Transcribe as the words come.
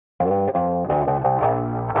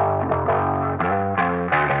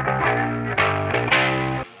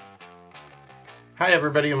Hi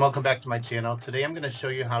everybody and welcome back to my channel. Today I'm going to show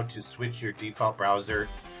you how to switch your default browser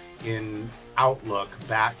in Outlook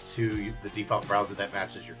back to the default browser that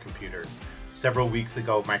matches your computer. Several weeks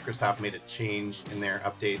ago, Microsoft made a change in their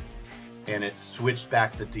updates and it switched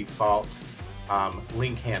back the default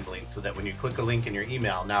link handling so that when you click a link in your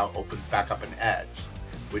email, now it opens back up in Edge,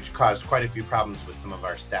 which caused quite a few problems with some of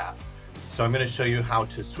our staff. So I'm going to show you how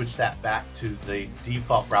to switch that back to the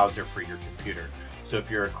default browser for your computer. So if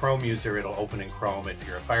you're a Chrome user, it'll open in Chrome. If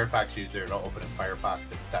you're a Firefox user, it'll open in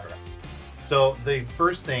Firefox, etc. So the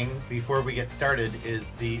first thing before we get started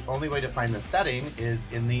is the only way to find the setting is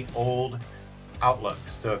in the old Outlook.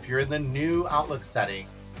 So if you're in the new Outlook setting,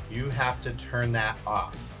 you have to turn that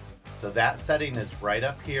off. So that setting is right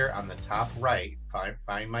up here on the top right.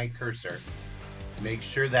 Find my cursor. Make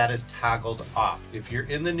sure that is toggled off. If you're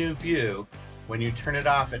in the new view, when you turn it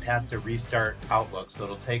off, it has to restart Outlook. So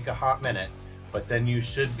it'll take a hot minute, but then you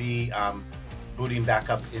should be booting back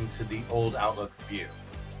up into the old Outlook view.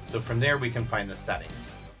 So from there, we can find the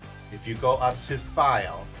settings. If you go up to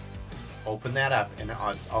File, open that up, and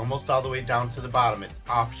it's almost all the way down to the bottom, it's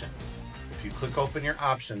Options. If you click Open your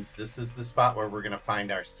Options, this is the spot where we're gonna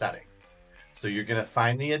find our settings. So you're gonna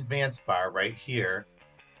find the Advanced bar right here,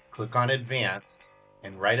 click on Advanced,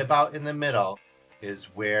 and right about in the middle is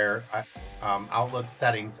where Outlook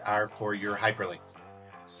settings are for your hyperlinks.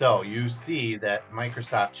 So you see that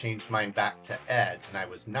Microsoft changed mine back to Edge, and I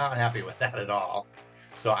was not happy with that at all.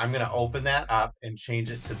 So I'm going to open that up and change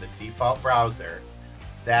it to the default browser.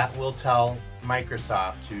 That will tell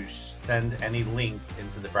Microsoft to send any links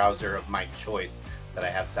into the browser of my choice that I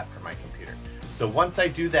have set for my computer. So once I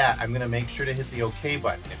do that, I'm going to make sure to hit the OK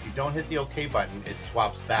button. If you don't hit the OK button, it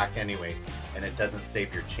swaps back anyway, and it doesn't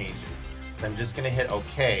save your changes. So I'm just going to hit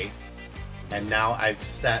OK. And now I've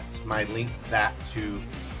set my links back to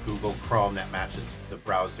Google Chrome that matches the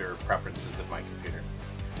browser preferences of my computer.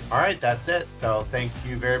 All right, that's it. So thank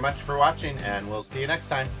you very much for watching, and we'll see you next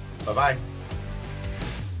time. Bye-bye.